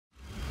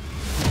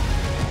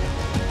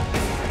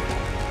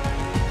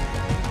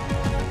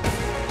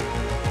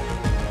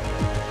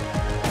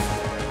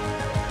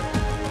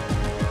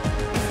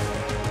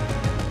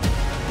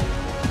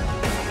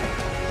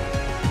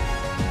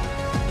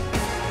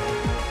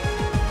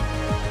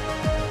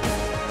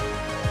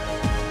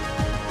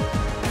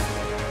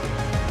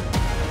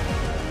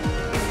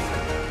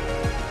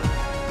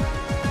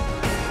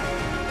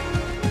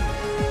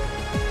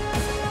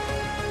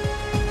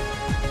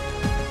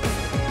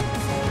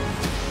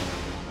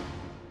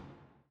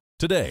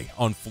Today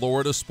on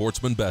Florida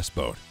Sportsman Best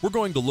Boat, we're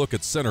going to look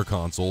at center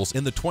consoles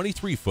in the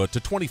 23-foot to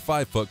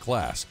 25-foot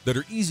class that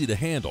are easy to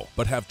handle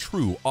but have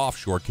true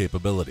offshore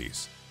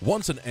capabilities.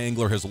 Once an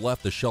angler has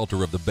left the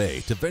shelter of the bay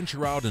to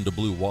venture out into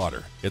blue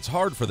water, it's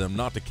hard for them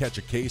not to catch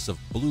a case of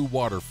blue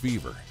water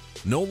fever.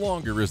 No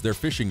longer is their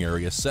fishing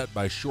area set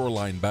by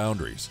shoreline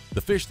boundaries. The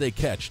fish they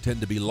catch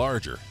tend to be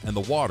larger and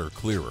the water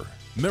clearer.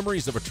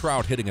 Memories of a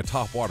trout hitting a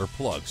topwater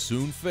plug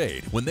soon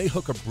fade when they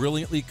hook a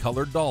brilliantly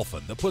colored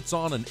dolphin that puts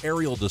on an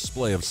aerial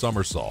display of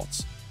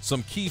somersaults.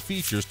 Some key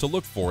features to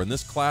look for in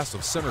this class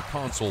of center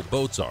console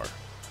boats are: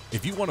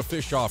 if you want to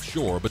fish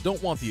offshore but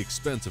don't want the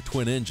expense of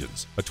twin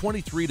engines, a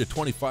 23 to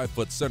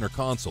 25-foot center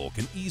console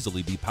can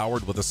easily be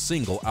powered with a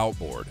single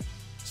outboard.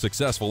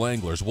 Successful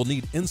anglers will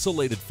need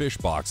insulated fish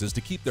boxes to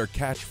keep their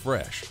catch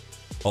fresh.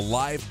 A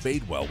live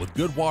bait well with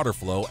good water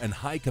flow and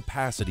high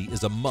capacity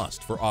is a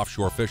must for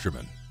offshore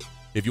fishermen.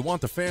 If you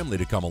want the family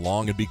to come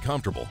along and be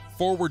comfortable,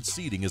 forward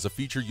seating is a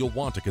feature you'll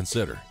want to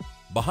consider.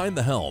 Behind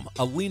the helm,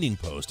 a leaning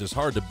post is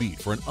hard to beat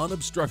for an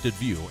unobstructed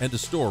view and to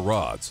store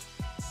rods.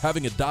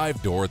 Having a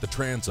dive door at the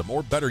transom,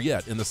 or better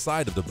yet, in the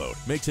side of the boat,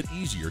 makes it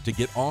easier to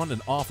get on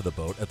and off of the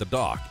boat at the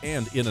dock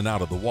and in and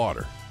out of the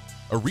water.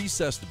 A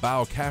recessed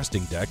bow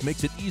casting deck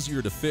makes it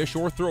easier to fish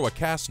or throw a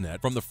cast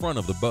net from the front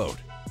of the boat.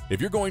 If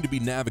you're going to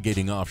be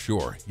navigating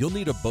offshore, you'll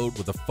need a boat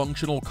with a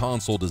functional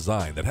console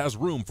design that has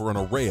room for an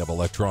array of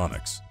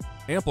electronics.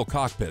 Ample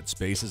cockpit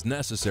space is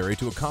necessary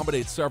to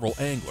accommodate several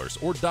anglers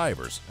or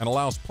divers and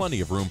allows plenty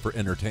of room for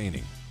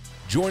entertaining.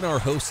 Join our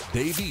hosts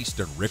Dave East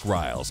and Rick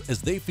Riles as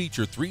they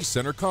feature 3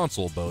 center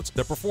console boats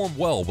that perform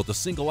well with a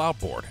single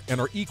outboard and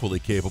are equally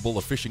capable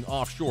of fishing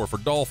offshore for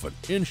dolphin,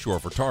 inshore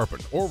for tarpon,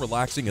 or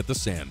relaxing at the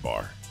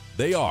sandbar.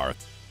 They are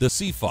the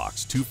Sea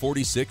Fox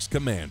 246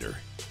 Commander.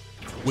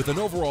 With an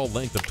overall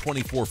length of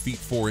 24 feet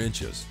 4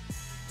 inches,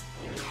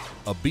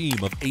 a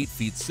beam of 8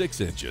 feet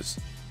 6 inches,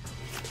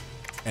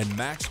 and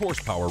max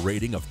horsepower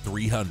rating of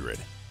 300,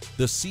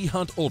 the Sea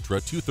Hunt Ultra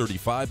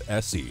 235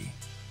 SE.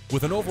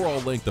 With an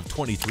overall length of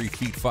 23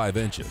 feet 5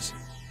 inches,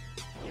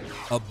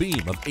 a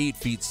beam of 8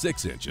 feet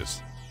 6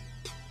 inches,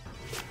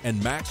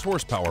 and max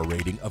horsepower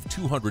rating of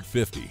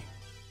 250,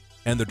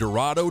 and the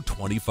Dorado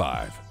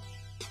 25.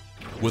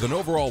 With an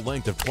overall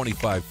length of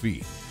 25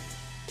 feet,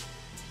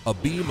 a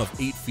beam of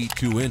 8 feet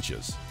 2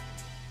 inches,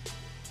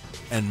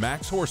 and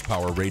max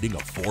horsepower rating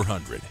of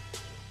 400.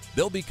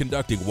 They'll be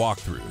conducting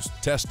walkthroughs,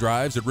 test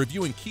drives, and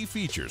reviewing key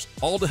features,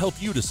 all to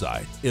help you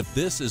decide if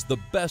this is the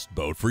best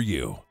boat for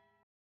you.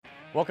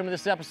 Welcome to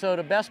this episode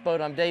of Best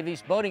Boat. I'm Dave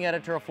East, boating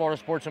editor of Florida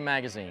Sportsman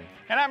Magazine.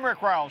 And I'm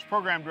Rick Riles,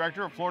 program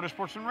director of Florida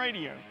Sportsman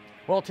Radio.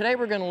 Well, today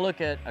we're going to look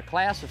at a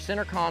class of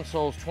center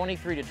consoles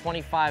 23 to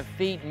 25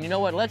 feet. And you know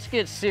what? Let's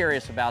get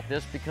serious about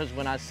this, because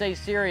when I say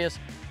serious,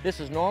 this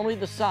is normally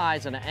the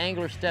size an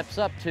angler steps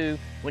up to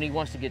when he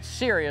wants to get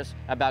serious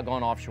about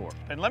going offshore.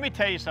 And let me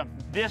tell you something,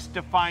 this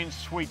defines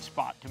sweet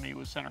spot to me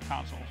with center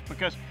consoles,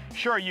 because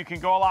sure, you can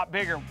go a lot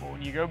bigger, but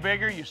when you go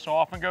bigger, you so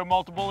often go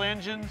multiple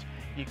engines,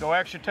 you go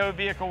extra tow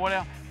vehicle,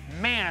 whatever.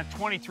 Man, a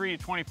 23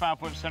 to 25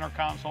 foot center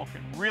console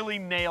can really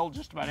nail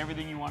just about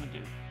everything you want to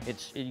do.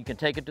 You can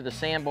take it to the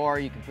sandbar,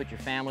 you can put your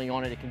family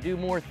on it. It can do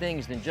more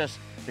things than just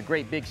the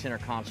great big center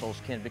consoles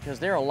can, because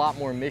they're a lot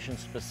more mission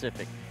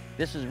specific.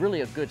 This is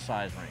really a good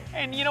size range.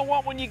 And you know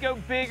what, when you go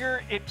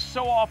bigger, it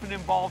so often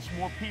involves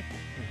more people.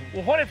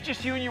 Well, what if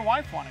just you and your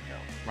wife want to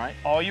go? Right.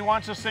 All you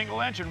want is a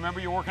single engine. Remember,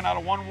 you're working out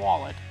of one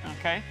wallet,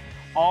 okay?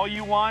 All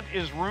you want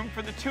is room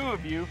for the 2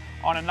 of you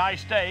on a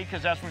nice day,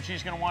 because that's when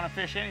she's going to want to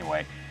fish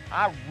anyway.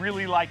 I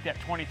really like that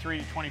 23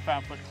 to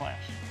 25 foot class.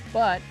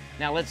 But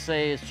now let's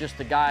say it's just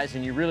the guys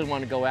and you really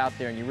want to go out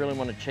there and you really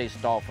want to chase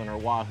dolphin or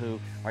wahoo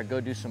or go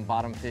do some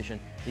bottom fishing.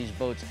 These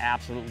boats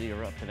absolutely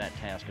are up to that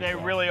task. They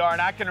really are.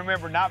 And I can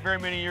remember not very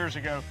many years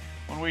ago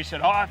when we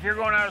said, oh, if you're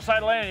going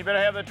outside land, you better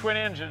have the twin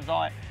engines and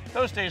all that.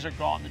 Those days are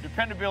gone. The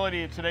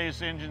dependability of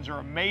today's engines are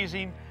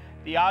amazing.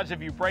 The odds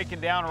of you breaking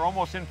down are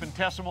almost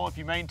infinitesimal if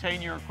you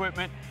maintain your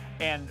equipment.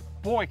 And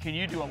boy, can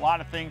you do a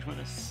lot of things with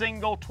a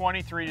single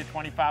 23 to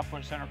 25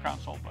 foot center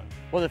console boat.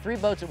 Well, the 3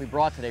 boats that we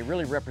brought today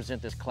really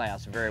represent this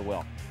class very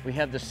well. We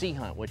have the Sea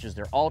Hunt, which is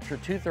their Ultra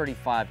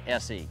 235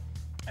 SE.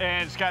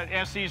 And it's got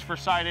SEs for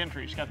side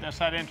entry. It's got that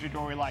side entry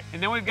door we like.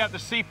 And then we've got the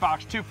Sea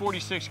Fox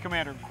 246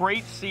 Commander.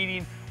 Great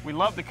seating. We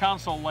love the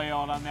console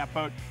layout on that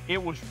boat.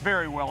 It was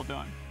very well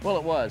done. Well,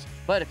 it was.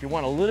 But if you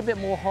want a little bit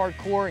more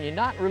hardcore and you're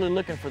not really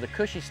looking for the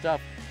cushy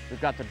stuff,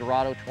 we've got the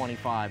Dorado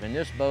 25. And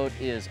this boat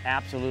is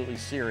absolutely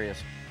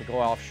serious to go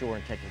offshore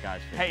and take the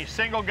guys fishing. Hey,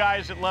 single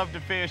guys that love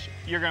to fish,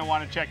 you're going to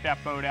want to check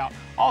that boat out.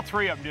 All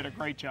 3 of them did a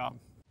great job.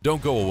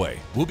 Don't go away.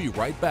 We'll be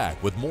right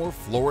back with more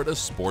Florida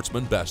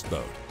Sportsman Best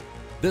Boat.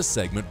 This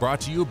segment brought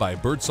to you by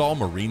Birdsall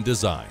Marine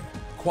Design,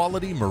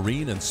 quality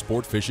marine and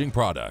sport fishing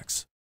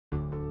products.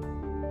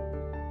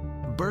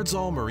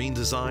 Birdsall Marine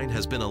Design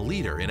has been a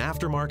leader in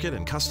aftermarket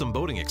and custom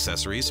boating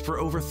accessories for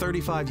over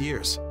 35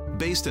 years.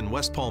 Based in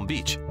West Palm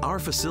Beach, our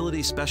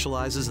facility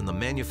specializes in the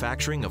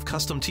manufacturing of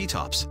custom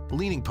T-tops,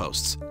 leaning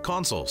posts,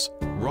 consoles,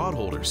 rod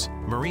holders,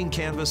 marine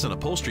canvas and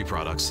upholstery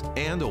products,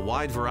 and a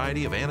wide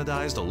variety of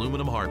anodized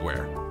aluminum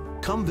hardware.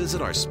 Come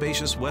visit our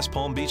spacious West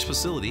Palm Beach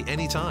facility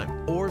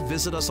anytime, or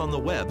visit us on the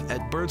web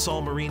at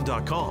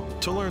birdsallmarine.com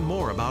to learn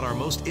more about our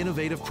most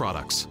innovative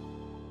products.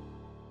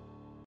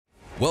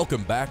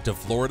 Welcome back to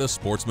Florida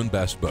Sportsman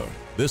Best Boat.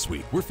 This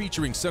week, we're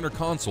featuring center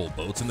console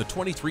boats in the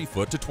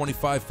 23-foot to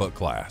 25-foot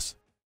class.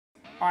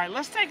 All right,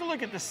 let's take a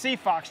look at the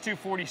Seafox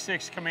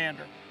 246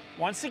 Commander.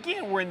 Once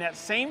again, we're in that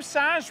same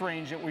size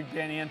range that we've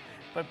been in,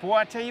 but boy,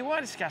 I tell you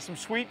what, it's got some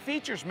sweet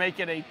features, make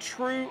it a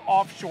true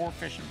offshore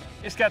fishing boat.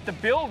 It's got the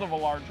build of a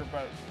larger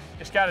boat.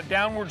 It's got a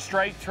downward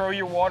straight, throw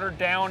your water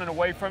down and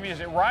away from you.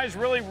 As it rides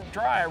really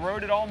dry, I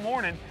rode it all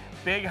morning,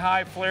 big,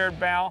 high, flared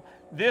bow.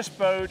 This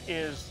boat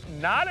is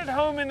not at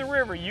home in the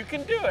river. You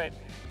can do it.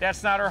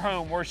 That's not her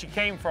home. Where she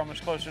came from is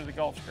closer to the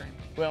Gulf Stream.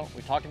 Well,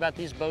 we talked about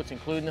these boats,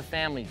 including the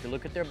family. If you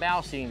look at their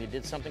bow seating, they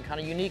did something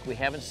kind of unique we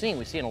haven't seen.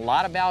 We've seen a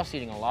lot of bow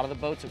seating on a lot of the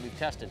boats that we've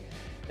tested.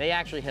 They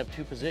actually have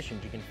two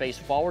positions. You can face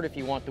forward if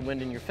you want the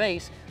wind in your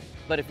face,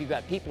 but if you've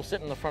got people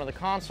sitting in the front of the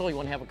console, you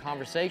want to have a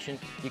conversation,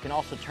 you can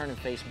also turn and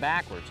face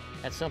backwards.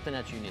 That's something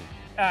that's unique.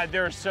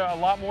 There's a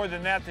lot more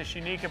than that that's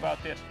unique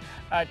about this.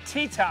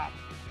 T-top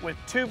with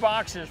two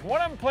boxes.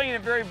 One of them playing a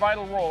very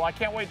vital role. I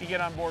can't wait to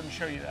get on board and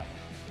show you that.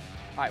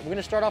 All right, we're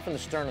gonna start off in the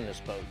stern of this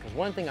boat, because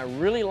one thing I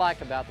really like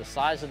about the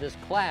size of this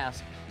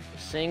class,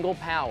 single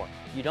power.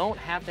 You don't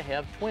have to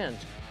have twins.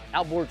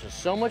 Outboards is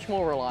so much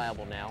more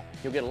reliable now.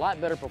 You'll get a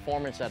lot better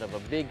performance out of a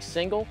big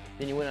single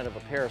than you would out of a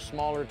pair of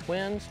smaller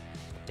twins.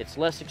 It's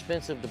less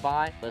expensive to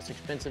buy, less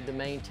expensive to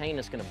maintain,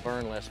 it's gonna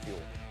burn less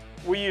fuel.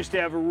 We used to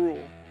have a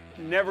rule,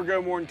 never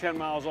go more than 10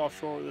 miles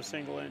offshore with a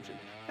single engine.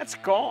 That's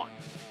gone.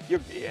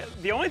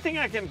 The only thing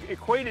I can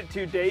equate it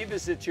to, Dave,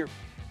 is that your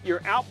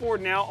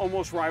outboard now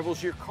almost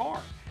rivals your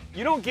car.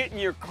 You don't get in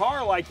your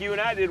car like you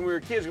and I did when we were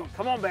kids going,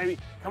 come on, baby,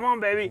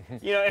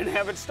 you know, and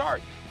have it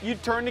start. You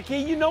turn the key,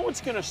 you know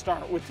it's gonna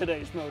start with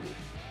today's motors.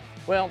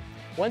 Well,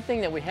 one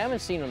thing that we haven't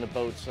seen on the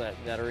boats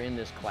that are in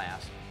this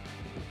class,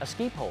 a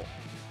ski pole.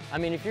 I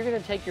mean, if you're gonna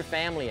take your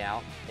family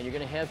out and you're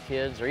gonna have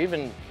kids or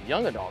even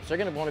young adults, they're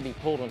gonna wanna be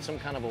pulled on some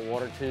kind of a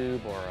water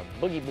tube or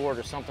a boogie board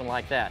or something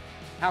like that.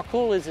 How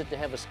cool is it to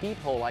have a ski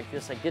pole like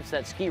this that gets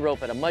that ski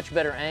rope at a much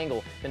better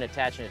angle than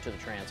attaching it to the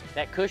transom?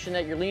 That cushion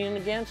that you're leaning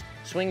against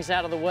swings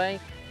out of the way,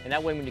 and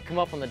that way when you come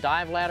up on the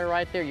dive ladder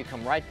right there, you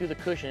come right through the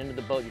cushion into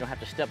the boat. You don't have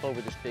to step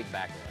over this big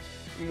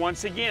backrest.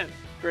 Once again,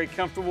 very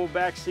comfortable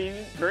back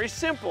seating, very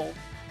simple,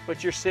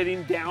 but you're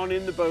sitting down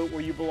in the boat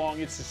where you belong.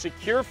 It's a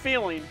secure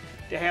feeling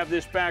to have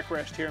this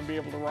backrest here and be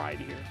able to ride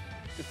here.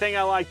 The thing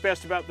I like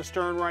best about the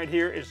stern right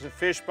here is the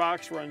fish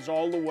box runs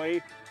all the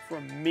way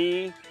from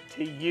me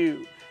to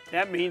you.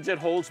 That means it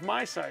holds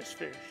my size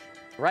fish.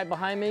 Right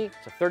behind me,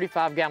 it's a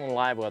 35-gallon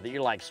live well that you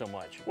like so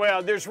much.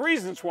 Well, there's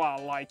reasons why I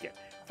like it.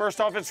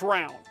 First off, it's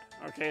round.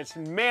 Okay, it's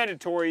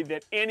mandatory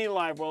that any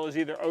live well is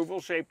either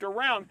oval shaped or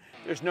round.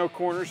 There's no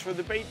corners for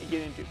the bait to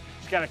get into.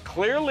 It's got a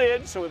clear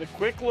lid, so with a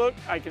quick look,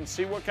 I can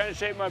see what kind of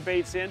shape my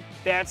bait's in.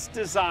 That's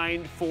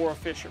designed for a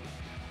fisherman.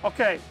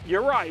 Okay,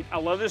 you're right. I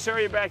love this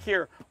area back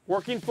here.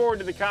 Working forward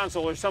to the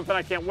console, there's something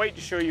I can't wait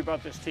to show you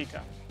about this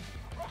T-top.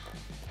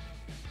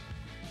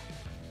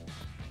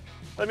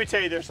 Let me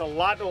tell you, there's a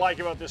lot to like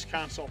about this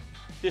console.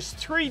 This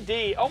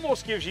 3D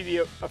almost gives you the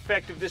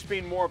effect of this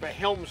being more of a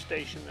helm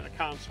station than a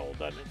console,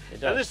 doesn't it?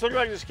 It does. Now, this looks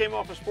like this came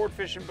off a sport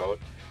fishing boat,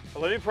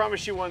 but let me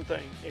promise you one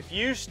thing. If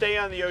you stay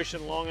on the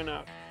ocean long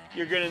enough,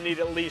 you're gonna need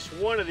at least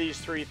one of these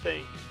three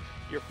things.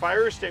 Your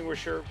fire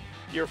extinguisher,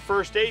 your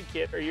first aid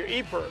kit, or your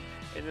EPIRB.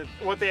 And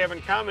what they have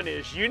in common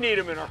is you need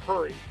them in a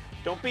hurry.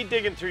 Don't be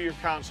digging through your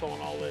console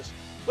and all this.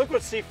 Look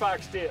what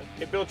Seafox did.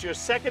 They built you a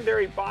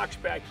secondary box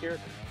back here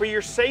for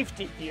your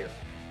safety gear.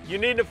 You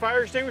need a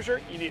fire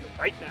extinguisher, you need it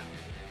right now.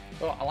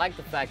 Well, I like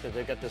the fact that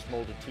they've got this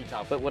molded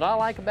T-top, but what I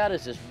like about it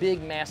is this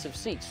big, massive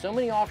seat. So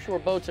many offshore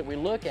boats that we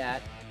look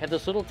at have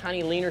this little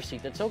tiny leaner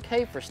seat that's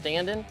okay for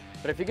standing,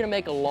 but if you're gonna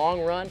make a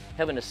long run,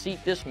 having a seat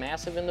this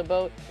massive in the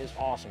boat is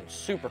awesome,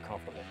 super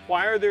comfortable.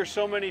 Why are there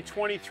so many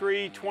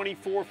 23,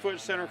 24-foot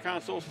center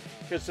consoles?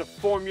 Because the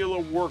formula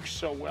works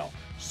so well.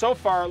 So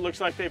far, it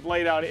looks like they've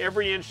laid out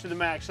every inch to the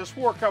max. Let's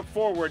work up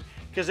forward,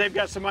 because they've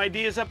got some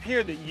ideas up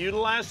here that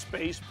utilize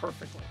space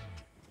perfectly.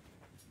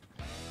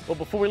 Well,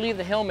 before we leave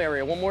the helm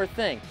area, one more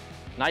thing.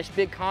 Nice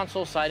big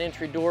console, side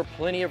entry door,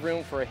 plenty of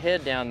room for a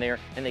head down there,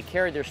 and they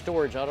carry their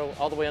storage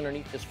all the way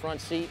underneath this front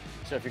seat.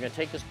 So if you're gonna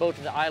take this boat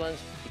to the islands,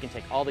 you can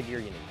take all the gear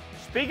you need.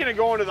 Speaking of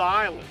going to the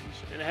islands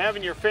and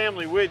having your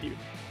family with you,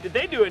 did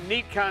they do a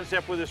neat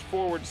concept with this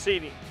forward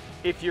seating?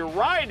 If you're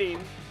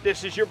riding,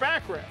 this is your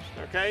backrest,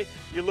 okay?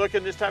 You look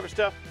at this type of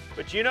stuff,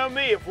 but you know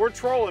me, if we're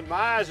trolling, my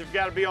eyes have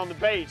got to be on the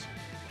baits.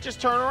 Just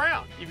turn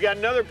around. You've got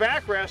another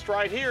backrest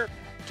right here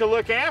to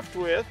look aft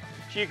with,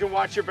 so you can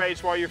watch your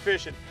baits while you're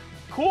fishing.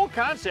 Cool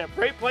concept,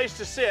 great place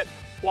to sit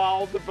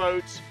while the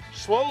boat's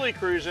slowly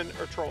cruising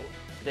or trolling.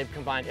 They've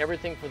combined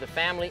everything for the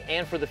family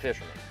and for the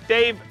fishermen.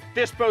 Dave,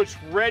 this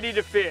boat's ready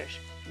to fish.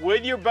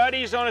 with your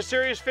buddies on a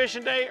serious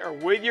fishing day or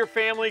with your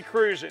family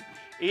cruising.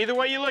 Either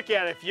way you look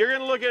at it, if you're going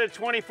to look at a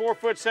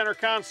 24-foot center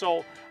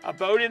console, a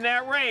boat in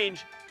that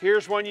range,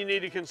 here's one you need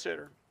to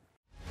consider.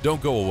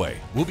 Don't go away.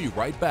 We'll be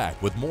right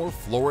back with more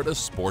Florida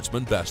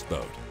Sportsman Best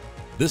Boat.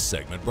 This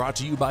segment brought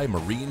to you by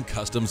Marine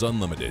Customs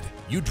Unlimited.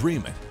 You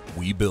dream it,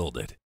 we build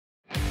it.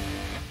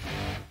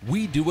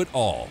 We do it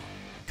all.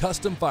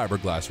 Custom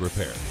fiberglass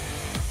repair,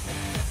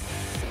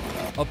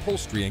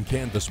 upholstery and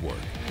canvas work,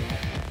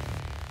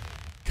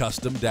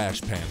 custom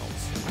dash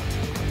panels,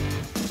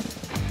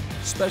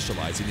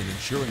 specializing in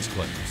insurance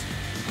claims,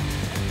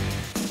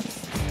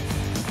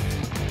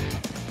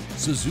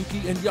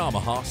 Suzuki and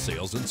Yamaha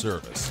sales and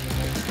service.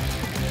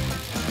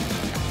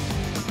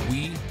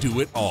 We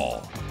do it all.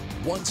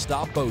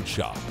 One-stop boat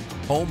shop,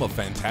 home of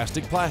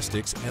fantastic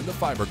plastics and the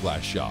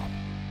fiberglass shop.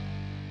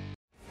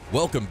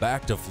 Welcome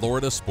back to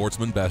Florida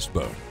Sportsman Best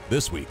Boat.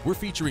 This week, we're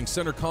featuring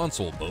center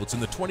console boats in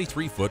the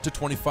 23-foot to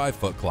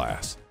 25-foot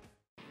class.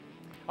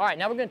 All right,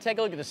 now we're going to take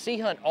a look at the Sea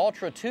Hunt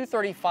Ultra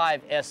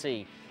 235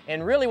 SE.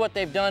 And really what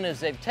they've done is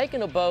they've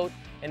taken a boat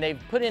and they've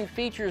put in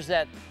features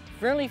that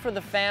friendly for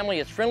the family,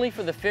 it's friendly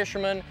for the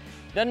fisherman.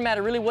 Doesn't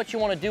matter really what you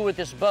want to do with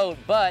this boat,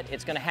 but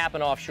it's going to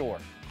happen offshore.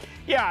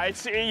 Yeah,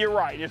 you're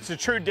right. It's a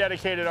true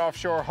dedicated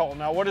offshore hull.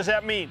 Now, what does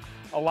that mean?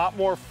 A lot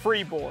more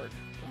freeboard,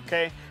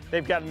 okay?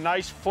 They've got a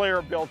nice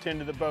flare built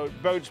into the boat.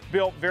 Boat's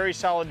built very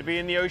solid to be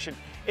in the ocean.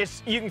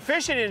 You can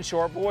fish it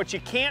inshore, but what you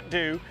can't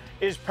do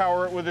is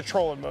power it with a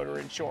trolling motor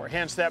inshore.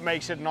 Hence, that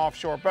makes it an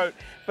offshore boat.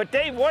 But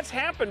Dave, what's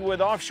happened with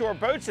offshore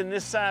boats in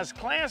this size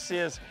class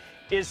is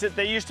that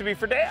they used to be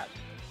for Dad.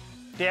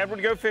 Dad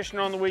would go fishing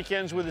on the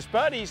weekends with his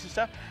buddies and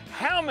stuff.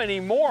 How many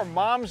more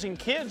moms and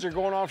kids are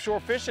going offshore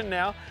fishing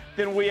now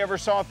than we ever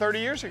saw 30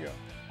 years ago?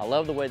 I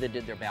love the way they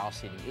did their bow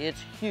seating.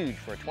 It's huge.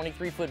 For a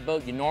 23-foot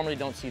boat, you normally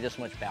don't see this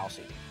much bow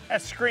seating.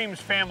 That screams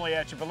family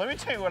at you, but let me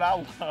tell you what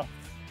I love.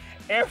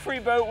 Every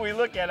boat we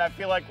look at, I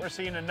feel like we're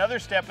seeing another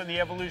step in the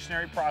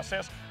evolutionary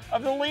process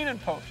of the leaning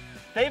post.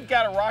 They've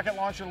got a rocket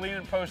launcher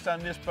leaning post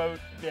on this boat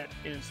that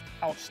is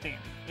outstanding.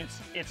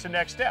 It's the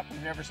next step.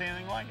 We've never seen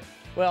anything like it.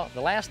 Well,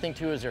 the last thing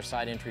too is their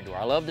side entry door.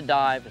 I love to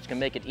dive. It's gonna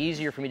make it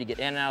easier for me to get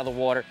in and out of the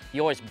water. You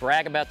always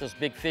brag about those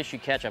big fish you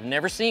catch. I've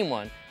never seen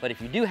one, but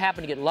if you do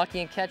happen to get lucky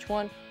and catch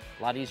one,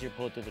 a lot easier to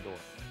pull it through the door.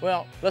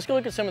 Well, let's go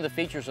look at some of the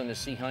features on this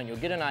Sea Hunt. You'll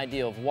get an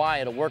idea of why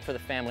it'll work for the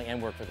family and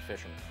work for the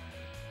fishermen.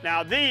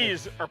 Now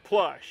these are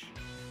plush.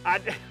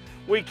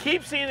 We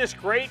keep seeing this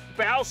great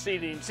bow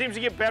seating. It seems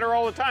to get better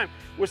all the time.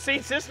 With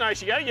seats this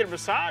nice, you gotta get a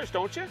massage,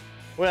 don't you?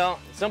 Well,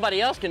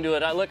 somebody else can do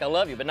it. Look, I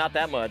love you, but not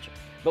that much.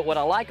 But what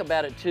I like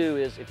about it too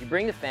is if you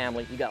bring the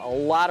family, you got a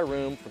lot of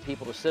room for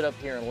people to sit up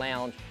here and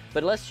lounge.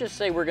 But let's just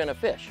say we're gonna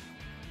fish.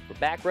 The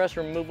backrests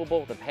are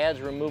removable, the pads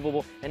are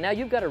removable, and now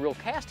you've got a real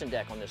casting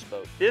deck on this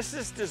boat. This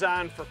is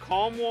designed for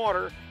calm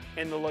water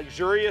and the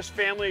luxurious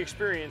family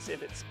experience,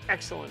 and it's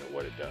excellent at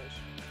what it does.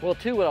 Well,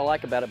 too, what I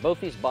like about it,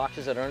 both these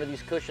boxes that are under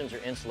these cushions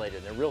are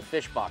insulated. They're real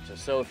fish boxes.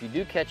 So if you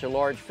do catch a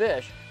large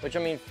fish, which I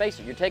mean,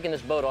 face it, you're taking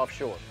this boat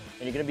offshore,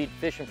 and you're gonna be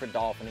fishing for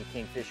dolphin and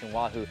kingfish and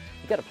wahoo, you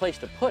got a place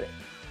to put it.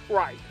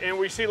 Right, and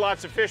we see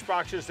lots of fish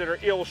boxes that are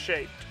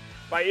ill-shaped.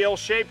 By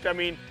ill-shaped, I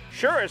mean,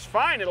 sure, it's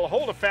fine, it'll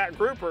hold a fat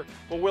grouper,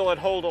 but will it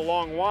hold a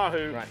long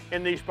wahoo? Right.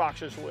 And these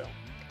boxes will.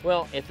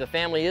 Well, if the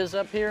family is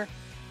up here,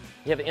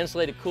 you have an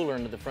insulated cooler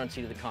under the front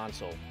seat of the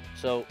console.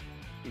 So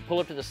you pull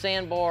up to the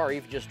sandbar, or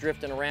if you're just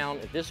drifting around,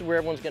 if this is where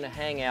everyone's gonna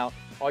hang out,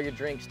 all your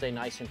drinks stay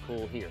nice and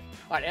cool here.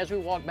 All right, as we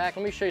walk back,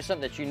 let me show you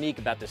something that's unique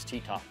about this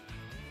T-top.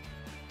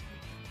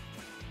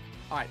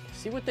 All right,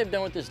 see what they've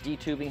done with this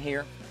D-tubing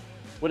here?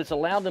 What it's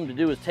allowed them to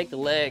do is take the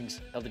legs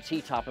of the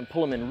T-top and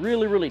pull them in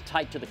really, really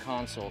tight to the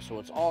console. So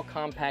it's all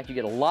compact, you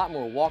get a lot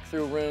more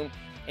walk-through room,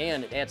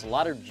 and it adds a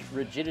lot of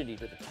rigidity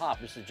to the top.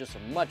 This is just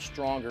a much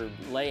stronger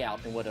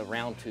layout than what a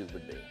round tube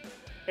would be.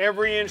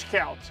 Every inch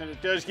counts, and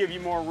it does give you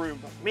more room.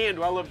 But man,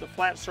 do I love the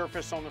flat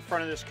surface on the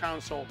front of this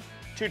console.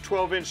 Two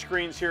 12-inch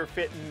screens here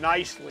fit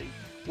nicely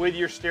with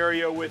your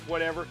stereo, with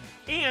whatever.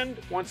 And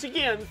once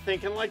again,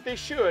 thinking like they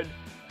should,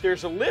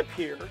 there's a lip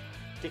here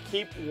to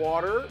keep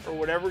water or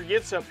whatever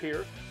gets up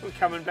here from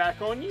coming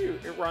back on you.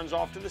 It runs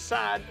off to the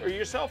side, or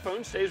your cell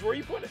phone stays where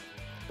you put it.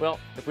 Well,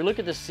 if we look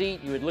at the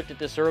seat, you had looked at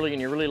this earlier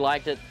and you really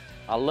liked it.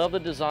 I love the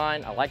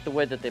design. I like the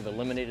way that they've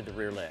eliminated the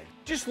rear leg.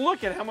 Just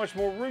look at how much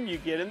more room you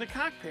get in the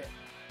cockpit.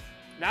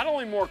 Not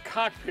only more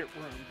cockpit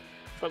room,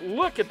 but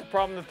look at the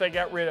problem that they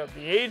got rid of.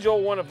 The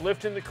age-old one of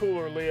lifting the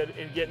cooler lid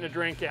and getting a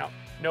drink out.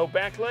 No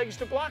back legs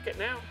to block it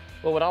now.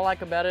 Well, what I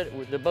like about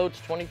it, the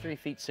boat's 23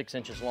 feet 6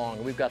 inches long,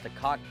 and we've got the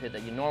cockpit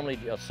that you normally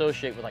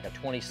associate with like a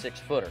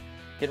 26-footer.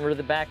 Getting rid of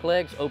the back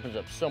legs opens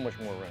up so much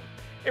more room.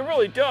 It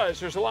really does.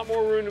 There's a lot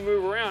more room to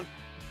move around.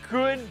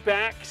 Good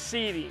back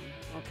seating,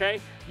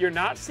 okay? You're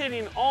not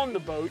sitting on the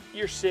boat,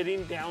 you're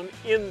sitting down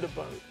in the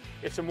boat.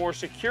 It's a more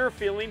secure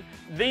feeling,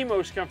 the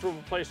most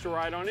comfortable place to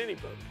ride on any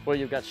boat. Well,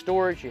 you've got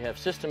storage, you have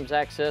systems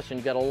access, and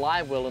you've got a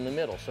live well in the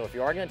middle. So if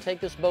you are going to take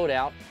this boat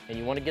out and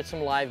you want to get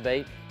some live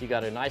bait, you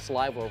got a nice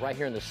live well right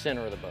here in the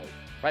center of the boat.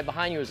 Right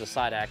behind you is a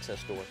side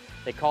access door.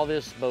 They call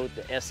this boat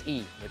the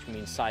SE, which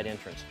means side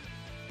entrance.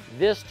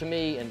 This to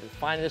me, and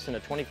finding this in a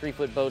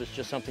 23-foot boat is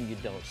just something you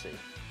don't see.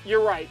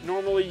 You're right,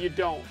 normally you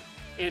don't.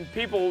 And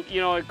people,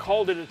 you know, had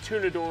called it a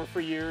tuna door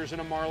for years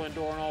and a marlin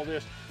door and all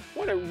this.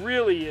 What it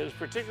really is,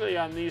 particularly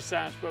on these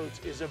size boats,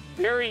 is a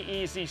very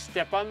easy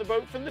step on the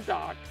boat from the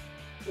dock,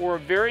 or a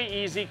very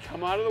easy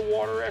come out of the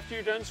water after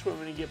you're done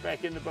swimming and get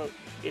back in the boat.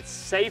 It's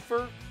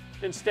safer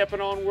than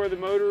stepping on where the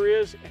motor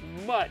is,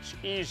 and much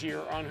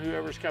easier on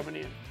whoever's coming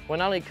in. Well,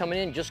 not only coming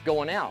in, just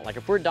going out. Like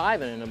if we're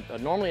diving,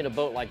 normally in a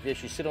boat like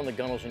this, you sit on the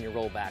gunnels and you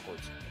roll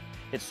backwards.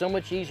 It's so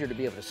much easier to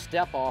be able to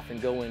step off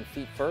and go in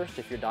feet first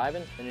if you're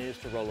diving than it is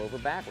to roll over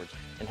backwards.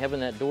 And having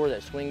that door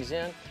that swings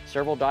in,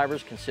 several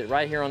divers can sit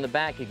right here on the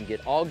back. You can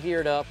get all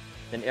geared up,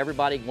 then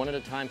everybody one at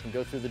a time can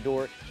go through the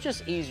door. It's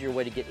just an easier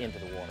way to get into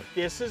the water.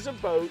 This is a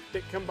boat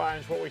that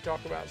combines what we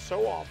talk about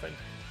so often,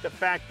 the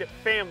fact that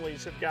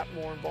families have got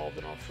more involved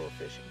in offshore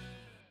fishing.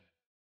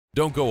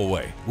 Don't go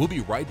away. We'll be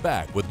right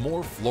back with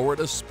more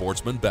Florida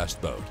Sportsman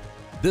Best Boat.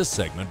 This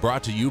segment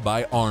brought to you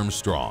by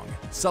Armstrong,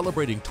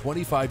 celebrating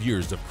 25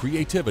 years of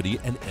creativity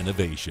and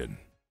innovation.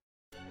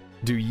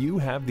 Do you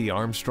have the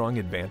Armstrong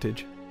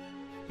advantage?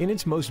 In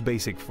its most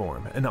basic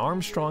form, an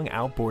Armstrong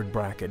outboard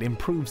bracket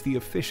improves the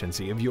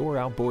efficiency of your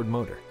outboard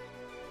motor.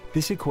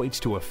 This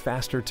equates to a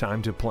faster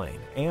time to plane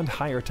and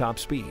higher top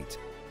speeds.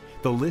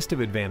 The list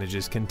of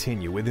advantages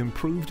continue with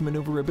improved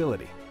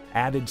maneuverability,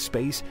 added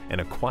space,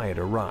 and a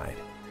quieter ride.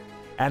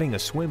 Adding a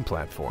swim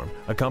platform,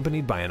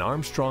 accompanied by an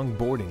Armstrong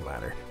boarding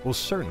ladder, will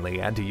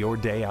certainly add to your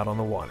day out on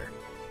the water.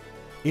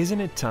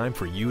 Isn't it time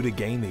for you to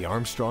gain the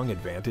Armstrong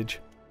advantage?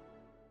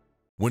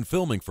 When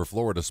filming for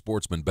Florida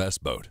Sportsman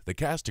Best Boat, the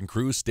cast and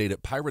crew stayed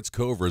at Pirates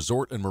Cove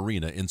Resort and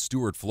Marina in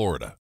Stuart,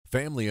 Florida.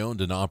 Family-owned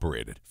and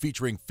operated,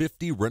 featuring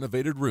 50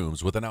 renovated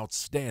rooms with an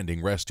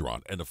outstanding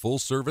restaurant and a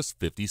full-service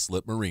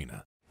 50-slip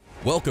marina.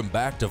 Welcome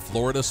back to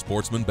Florida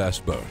Sportsman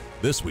Best Boat.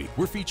 This week,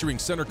 we're featuring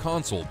center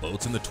console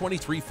boats in the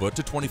 23-foot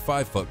to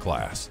 25-foot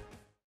class.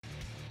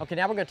 Okay,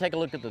 now we're going to take a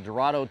look at the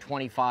Dorado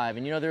 25.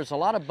 And you know, there's a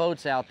lot of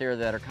boats out there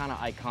that are kind of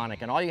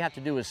iconic, and all you have to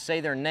do is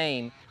say their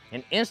name,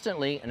 and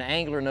instantly an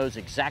angler knows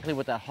exactly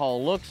what that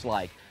hull looks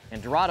like.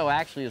 And Dorado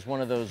actually is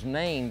one of those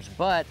names,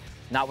 but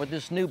not with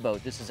this new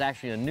boat. This is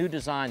actually a new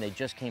design they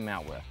just came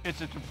out with.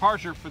 It's a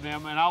departure for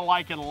them, and I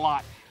like it a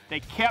lot. They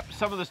kept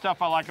some of the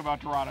stuff I like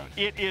about Dorado.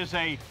 It is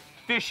a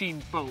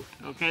fishing boat,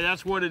 okay?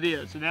 That's what it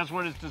is, and that's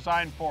what it's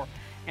designed for.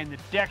 And the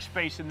deck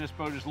space in this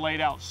boat is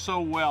laid out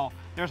so well.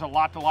 There's a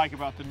lot to like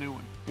about the new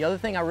one. The other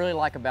thing I really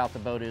like about the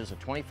boat is a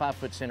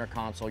 25-foot center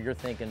console. You're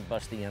thinking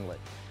bust the inlet.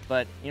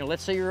 But, you know,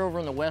 let's say you're over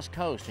on the West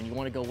Coast and you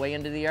want to go way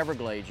into the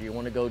Everglades, or you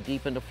want to go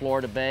deep into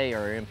Florida Bay,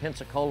 or in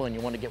Pensacola and you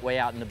want to get way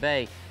out in the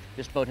bay.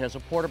 This boat has a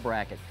porta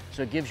bracket,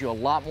 so it gives you a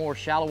lot more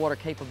shallow water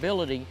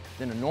capability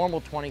than a normal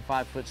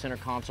 25-foot center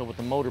console with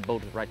the motor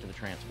bolted right to the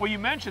transom. Well, you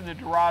mentioned the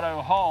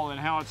Dorado hull and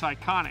how it's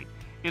iconic.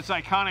 It's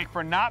iconic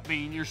for not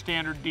being your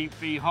standard deep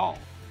V hull.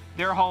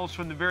 Their hulls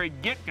from the very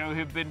get-go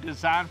have been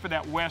designed for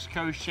that West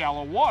Coast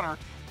shallow water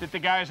that the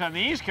guys on the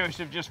East Coast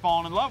have just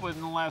fallen in love with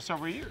in the last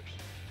several years.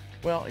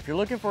 Well, if you're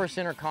looking for a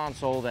center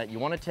console that you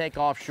want to take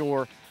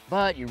offshore,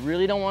 but you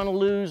really don't want to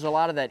lose a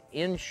lot of that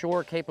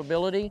inshore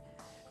capability,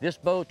 this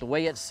boat, the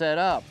way it's set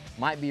up,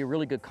 might be a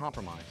really good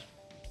compromise.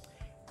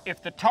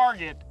 If the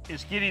target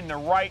is getting the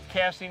right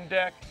casting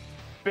deck,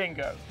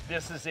 bingo,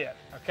 this is it,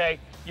 okay?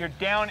 You're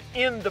down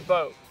in the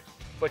boat,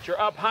 but you're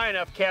up high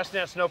enough, cast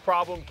net's no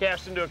problem,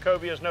 cast into a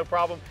cobia is no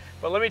problem.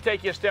 But let me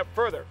take you a step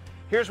further.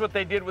 Here's what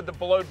they did with the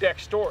below deck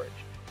storage.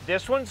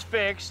 This one's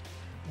fixed,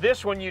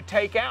 this one you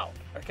take out,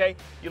 okay?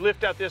 You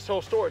lift out this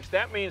whole storage.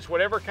 That means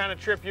whatever kind of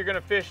trip you're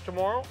gonna fish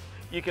tomorrow,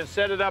 you can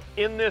set it up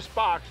in this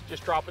box,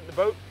 just drop it in the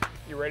boat,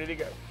 you're ready to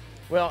go.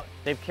 Well,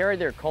 they've carried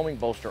their coaming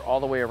bolster all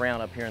the way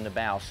around up here in the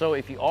bow. So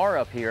if you are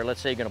up here, let's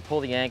say you're gonna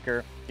pull the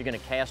anchor, you're gonna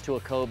cast to a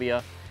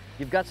cobia,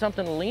 you've got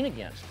something to lean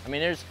against. I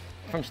mean, there's,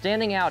 from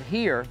standing out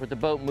here with the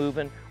boat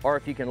moving, or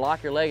if you can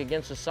lock your leg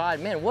against the side,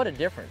 man, what a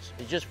difference.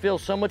 It just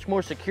feels so much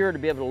more secure to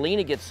be able to lean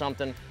against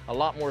something a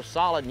lot more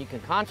solid, and you can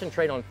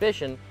concentrate on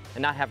fishing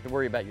and not have to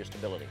worry about your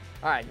stability.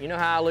 All right, you know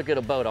how I look at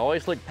a boat. I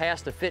always look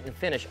past the fit and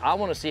finish. I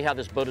wanna see how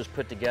this boat is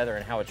put together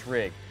and how it's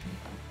rigged.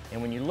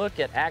 And when you look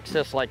at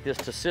access like this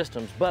to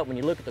systems, but when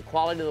you look at the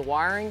quality of the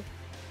wiring,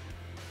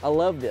 I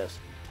love this.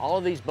 All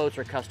of these boats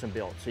are custom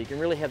built, so you can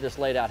really have this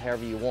laid out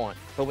however you want.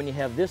 But when you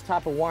have this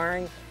type of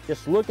wiring,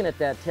 just looking at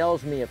that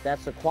tells me if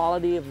that's the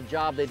quality of the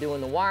job they do in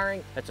the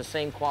wiring, that's the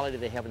same quality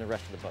they have in the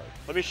rest of the boat.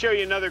 Let me show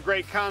you another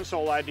great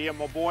console idea,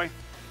 my boy.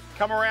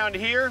 Come around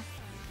here.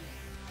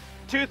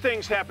 Two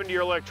things happen to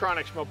your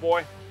electronics, my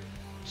boy.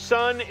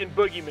 Sun and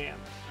Boogeyman,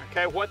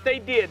 okay? What they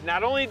did,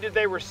 not only did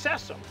they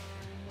recess them,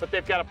 but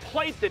they've got a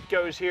plate that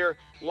goes here,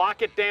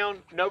 lock it down,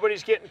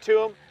 nobody's getting to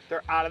them,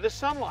 they're out of the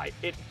sunlight.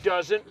 It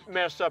doesn't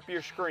mess up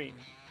your screen.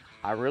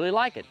 I really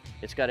like it.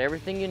 It's got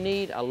everything you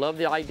need. I love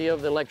the idea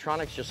of the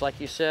electronics, just like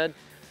you said.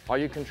 All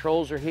your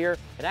controls are here.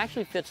 It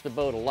actually fits the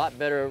boat a lot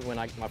better.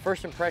 My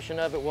first impression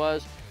of it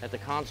was that the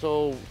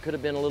console could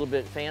have been a little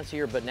bit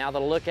fancier, but now that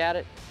I look at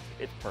it,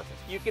 it's perfect.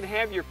 You can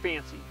have your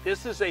fancy.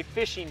 This is a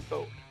fishing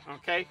boat,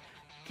 okay?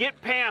 Get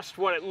past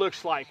what it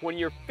looks like. When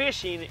you're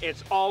fishing,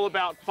 it's all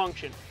about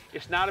function.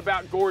 It's not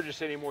about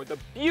gorgeous anymore. The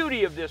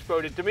beauty of this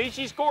boat, and to me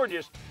she's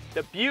gorgeous,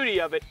 the beauty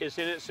of it is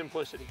in its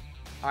simplicity.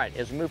 All right,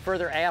 as we move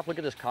further aft, look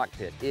at this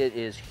cockpit. It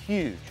is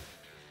huge.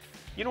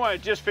 You know what I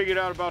just figured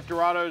out about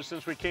Dorados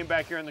since we came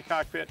back here in the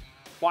cockpit?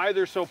 Why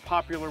they're so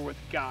popular with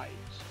guides.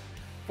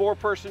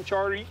 4-person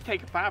charter, you can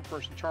take a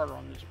 5-person charter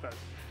on this boat.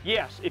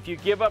 Yes, if you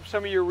give up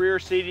some of your rear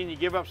seating, you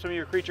give up some of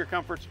your creature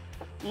comforts,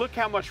 look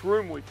how much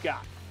room we've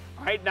got.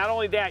 All right, not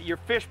only that, your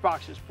fish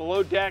boxes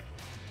below deck,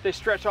 they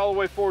stretch all the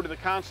way forward to the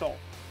console.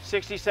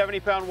 60,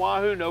 70-pound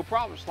Wahoo, no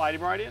problem, slide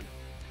him right in.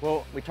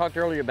 Well, we talked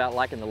earlier about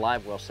liking the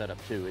live well setup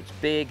too. It's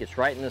big, it's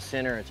right in the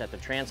center, it's at the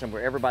transom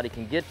where everybody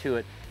can get to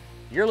it.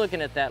 You're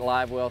looking at that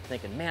live well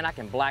thinking, man, I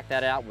can black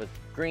that out with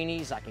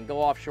greenies, I can go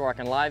offshore, I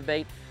can live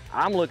bait.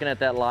 I'm looking at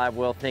that live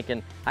well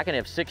thinking, I can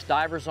have 6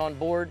 divers on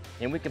board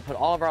and we can put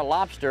all of our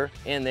lobster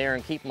in there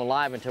and keep them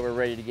alive until we're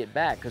ready to get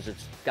back because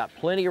it's got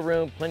plenty of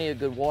room, plenty of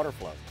good water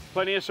flow.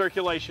 Plenty of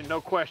circulation,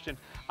 no question.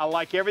 I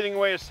like everything the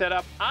way it's set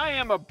up. I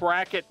am a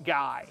bracket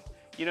guy.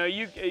 You know,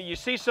 you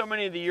see so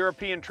many of the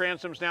European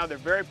transoms now, they're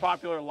very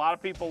popular, a lot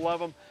of people love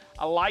them.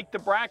 I like the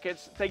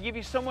brackets, they give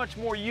you so much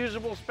more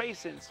usable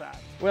space inside.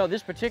 Well,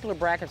 this particular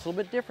bracket's a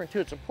little bit different too.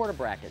 It's a porta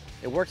bracket.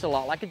 It works a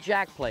lot like a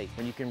jack plate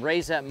when you can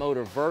raise that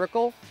motor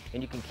vertical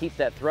and you can keep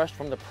that thrust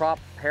from the prop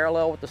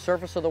parallel with the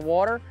surface of the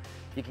water.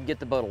 You can get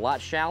the boat a lot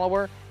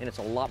shallower and it's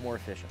a lot more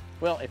efficient.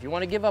 Well, if you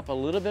want to give up a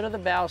little bit of the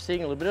bow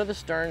seating, a little bit of the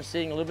stern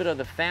seating, a little bit of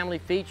the family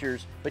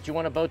features, but you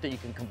want a boat that you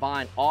can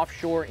combine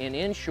offshore and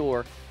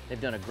inshore, they've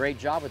done a great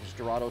job with this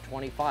Dorado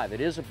 25. It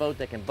is a boat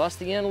that can bust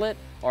the inlet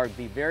or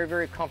be very,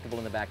 very comfortable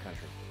in the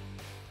backcountry.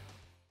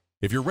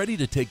 If you're ready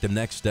to take the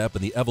next step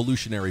in the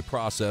evolutionary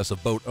process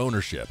of boat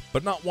ownership,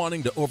 but not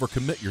wanting to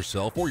overcommit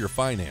yourself or your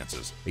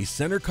finances, a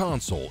center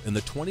console in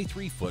the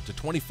 23-foot to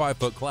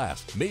 25-foot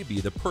class may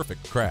be the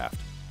perfect craft.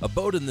 A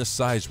boat in this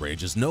size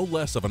range is no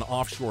less of an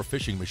offshore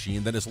fishing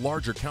machine than its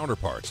larger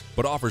counterparts,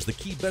 but offers the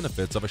key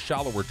benefits of a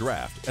shallower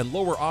draft and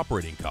lower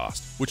operating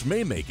costs, which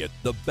may make it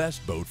the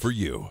best boat for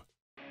you.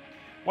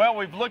 Well,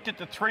 we've looked at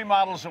the 3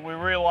 models that we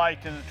really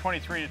liked in the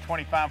 23 to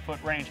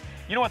 25-foot range.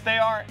 You know what they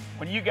are?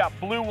 When you got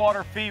blue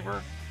water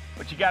fever,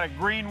 but you got a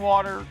green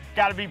water,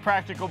 got to be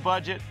practical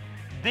budget,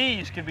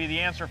 these could be the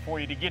answer for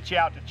you to get you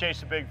out to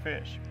chase a big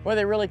fish. Well,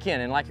 they really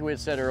can, and like we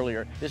had said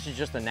earlier, this is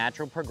just a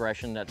natural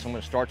progression that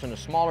someone starts on a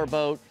smaller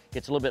boat,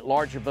 gets a little bit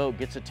larger boat,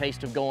 gets a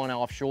taste of going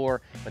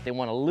offshore, but they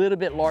want a little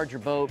bit larger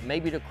boat,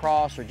 maybe to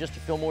cross or just to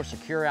feel more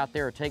secure out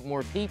there or take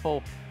more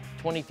people.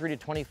 23 to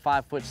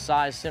 25-foot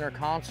size center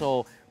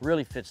console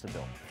really fits the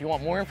bill. If you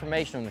want more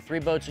information on the 3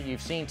 boats that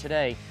you've seen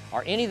today,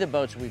 or any of the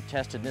boats we've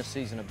tested this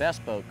season of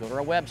Best Boat, go to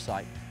our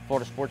website,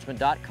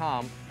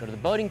 floridasportsman.com, go to the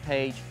boating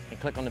page, and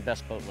click on the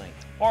Best Boat link.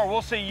 Or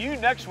we'll see you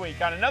next week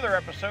on another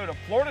episode of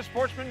Florida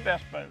Sportsman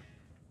Best Boat.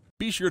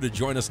 Be sure to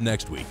join us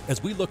next week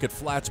as we look at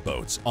flats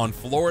boats on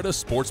Florida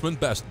Sportsman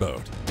Best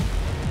Boat.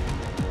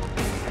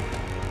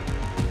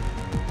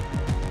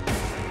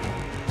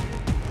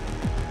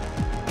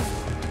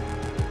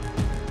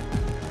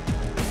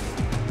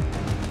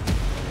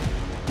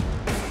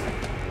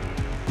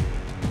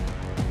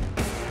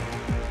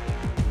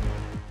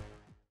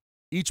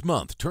 Each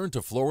month, turn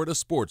to Florida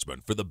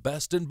Sportsman for the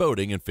best in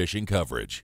boating and fishing coverage.